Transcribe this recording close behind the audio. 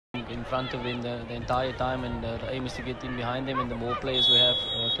in front of him the entire time, and the aim is to get in behind him, and the more players we have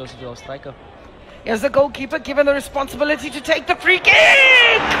closer to our striker. Here's the goalkeeper given the responsibility to take the free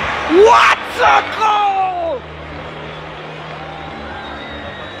kick! What a goal!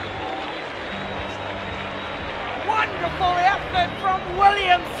 Wonderful effort from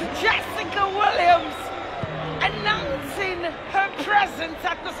Williams, Jessica Williams, announcing her presence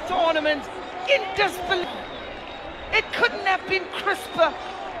at this tournament in disbelief. It couldn't have been crisper.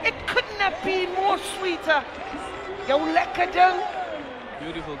 It couldn't have been more sweeter.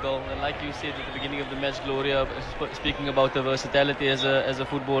 Beautiful goal, and like you said at the beginning of the match, Gloria, speaking about the versatility as a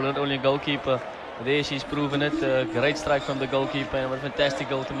footballer, not only a goalkeeper. There she's proven it. Great strike from the goalkeeper, and what a fantastic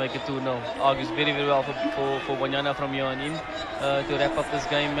goal to make it 2-0. Argues very, very well for Banyana from here on in to wrap up this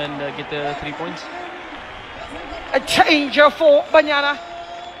game and get the 3 points. A changer for Banyana.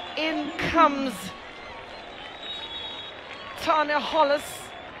 In comes Tanya Hollis,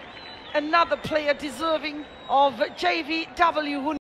 another player deserving of JVW.